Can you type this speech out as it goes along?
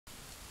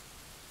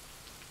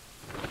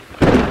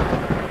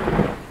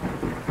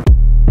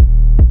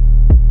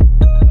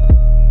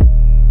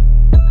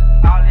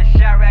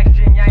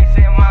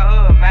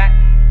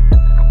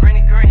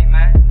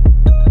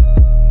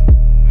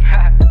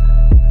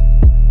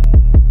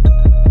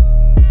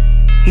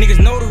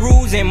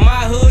was in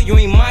my hood, you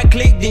ain't my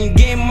clique, then you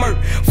get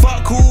murked.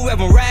 Fuck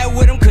whoever ride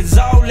with them, cause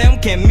all them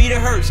can meet a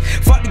hearse.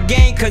 Fuck the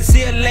gang, cause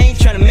still lame,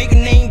 tryna make a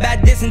name by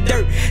this and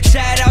dirt.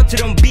 Shout out to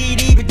them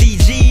BD, but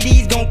these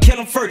GDs gon' kill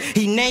him first.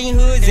 He name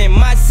hoods in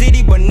my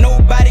city, but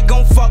nobody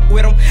gon' fuck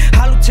with him.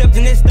 Hollow tips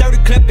in this dirty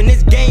clip, and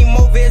this game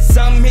over if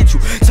something hit you.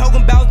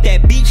 Talking about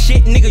that beat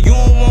shit, nigga, you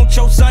don't want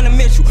your son to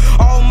miss you.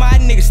 All my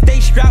niggas stay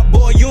strapped,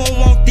 boy, you don't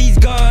want these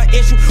gun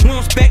issues. We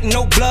don't expect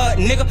no blood,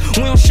 nigga,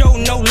 we don't show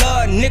no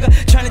love, nigga.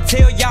 Tryna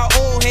tell y'all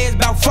old heads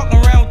about fucking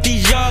around with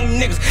these young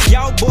niggas.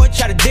 Y'all boy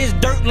try to diss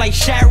dirt like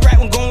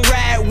Chiraq, we gon'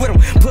 ride with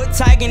him. Put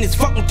Tyga in his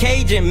fucking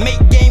cage and make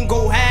game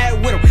go hide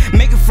with him.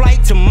 Make a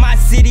flight to my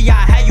city, I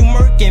have you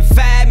murk in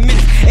 5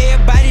 minutes.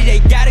 Everybody, they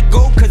gotta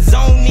go, cause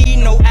I don't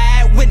need no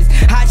eyewitness.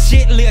 Hot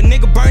shit, little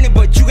nigga burning,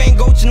 but you ain't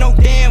go to no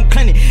damn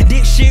clinic.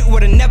 This shit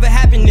would've never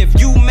happened if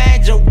you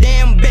mad your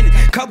damn business.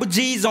 Couple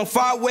G's on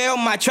Farwell,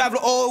 my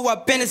traveler oil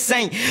up in the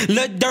same.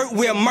 Lil' Dirt,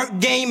 we a murk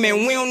game,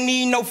 and we don't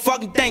need no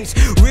fucking thanks.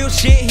 Real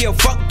shit, he a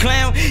fucking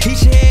clown, he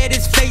should have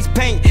his face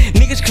paint.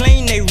 Niggas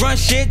claim they run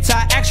shit,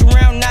 tie action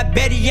round, I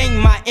bet he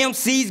ain't. My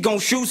MCs gon'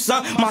 shoot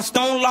some, my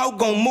stone law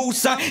gon' move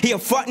some. He a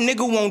fuck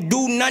nigga, won't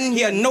do nothing,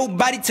 he a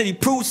nobody till he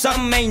prove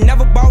something. Ain't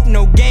never bought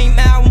no game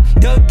album,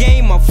 the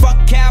game a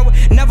fuck coward.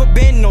 Never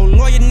been no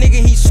lawyer,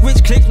 nigga, he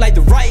switch clicks like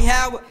the right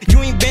Howard. You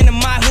ain't been in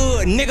my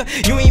hood, nigga,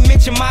 you ain't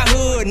mention my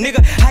hood,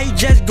 nigga. How you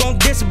just gon'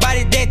 diss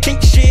somebody that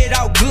think shit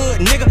out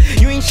good,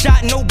 nigga? You ain't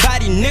shot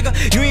nobody, nigga,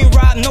 you ain't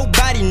robbed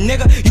nobody,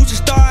 nigga. You should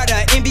start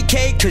a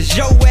MBK, cause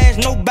your ass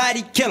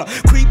nobody killer.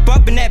 Creep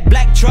up in that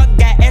black truck,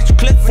 got extra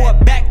clip for a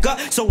backup.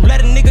 So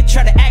let a nigga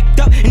try to act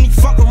up, and he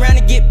fuck around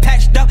and get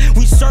patched up.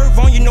 We serve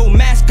on you, no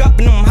mask up,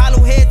 and them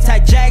hollow heads tie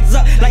jags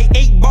up. Like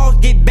 8 balls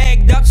get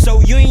bagged up,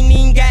 so you ain't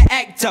even got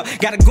act up.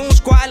 Got a goon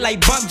squad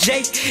like Bump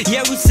J,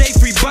 yeah we say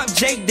free Bump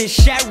J. This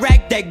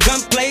Chiraq, that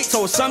gunplay,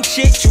 so some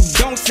shit you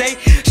don't say.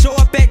 Show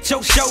up at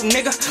your show,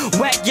 nigga,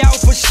 whack y'all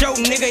for show,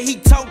 nigga. He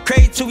talk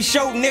crazy till we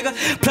show, nigga.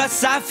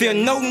 Plus I feel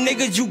no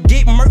niggas, you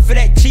get murked for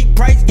that cheap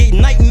price. Get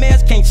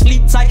nightmares, can't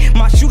sleep tight.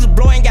 My shooters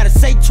blow, ain't gotta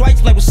say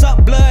twice. Like what's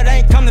up blood, I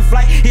ain't come to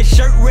flight. His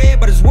shirt red,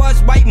 but his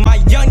was white. My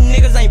young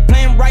niggas ain't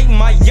playing right.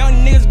 My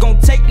young niggas gon'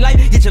 take life.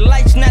 Get your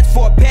life snatched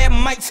for a pair of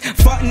mics.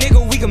 Fuck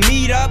nigga, we can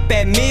meet up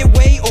at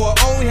Midway or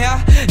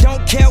O'Hare.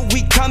 Don't care,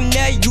 we come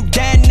there, you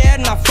down there,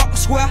 now fuck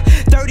square.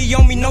 30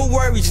 on me, no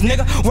worries,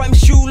 nigga. Wipe my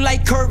shoe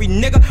like Curry,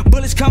 nigga.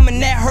 Bullets coming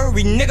that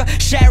hurry, nigga.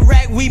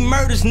 Chiraq, we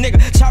murders, nigga.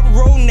 Chopper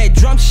rollin' that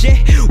drum shit.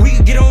 We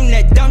can get on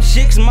that dumb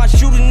shit, cause my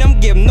shooting them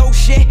give no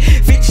shit.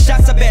 50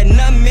 shots, I bet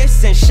none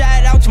miss. And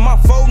shout out to my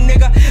foe,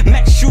 nigga.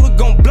 Max shooter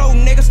gon' blow,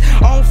 niggas.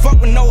 I don't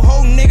fuck with no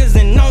hoe niggas,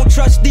 and I don't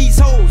trust these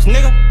hoes,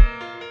 nigga.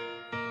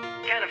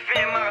 Kinda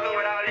fit my hood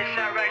with all this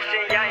Chiraq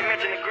shit, y'all ain't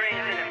mention